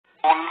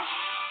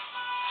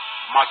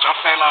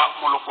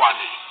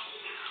Molokoane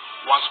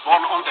was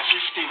born on the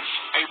 15th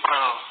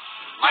April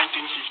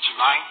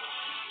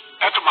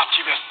 1959 at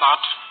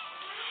Stad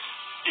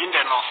in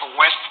the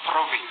Northwest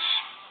Province.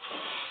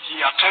 He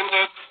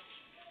attended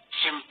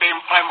Simpem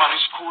Primary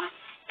School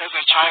as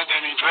a child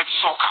and enjoyed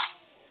soccer,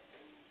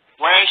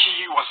 where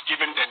he was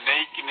given the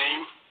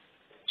nickname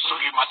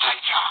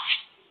Surimataicha.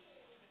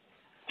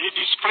 He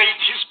displayed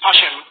his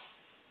passion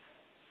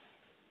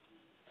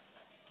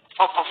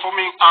for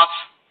performing arts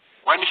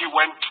when he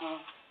went to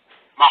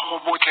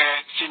Moholo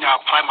Senior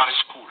Primary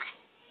School,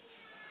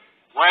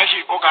 where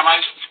he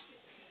organized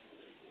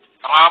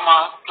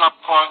drama club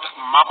called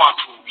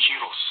Mabatu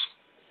Heroes,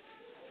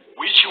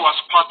 which he was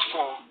part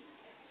for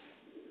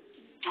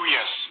 2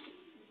 years.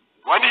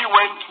 When he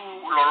went to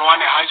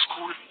Lolwane High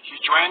School, he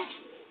joined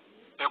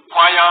the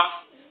choir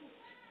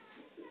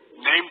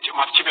named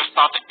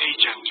Stad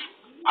Agent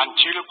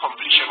until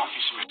completion of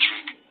his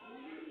matric.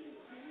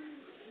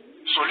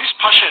 So his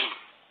passion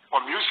for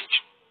music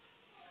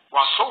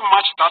was so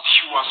much that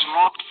he was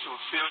not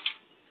fulfilled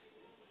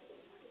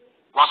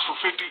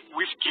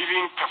with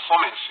giving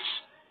performances.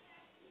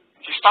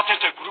 He started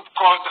a group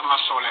called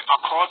Masole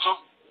Akoto,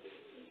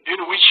 in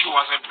which he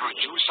was a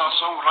producer,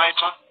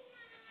 songwriter,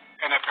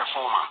 and a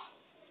performer.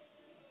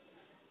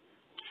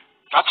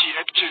 That he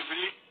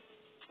actively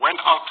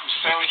went out to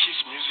sell his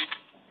music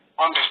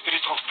on the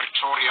streets of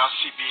Pretoria,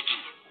 CBD,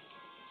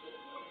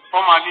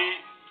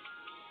 formerly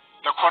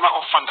the corner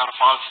of Van der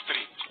Waal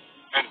Street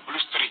and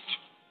Blue Street,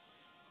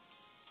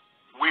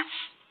 with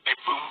a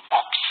boom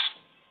box.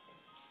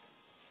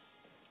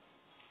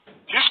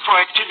 This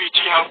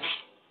proactivity helped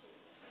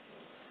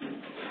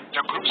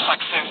the group's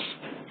success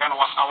and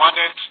was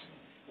awarded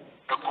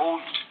the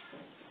gold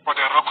for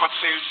the record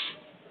sales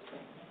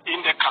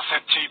in the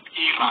cassette tape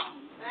era.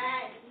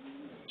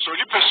 So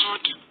he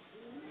pursued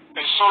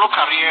a solo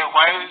career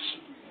whilst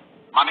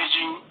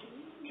managing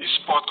his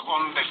spot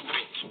on the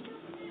street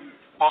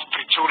of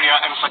Pretoria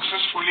and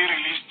successfully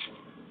released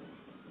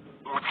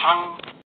Muthang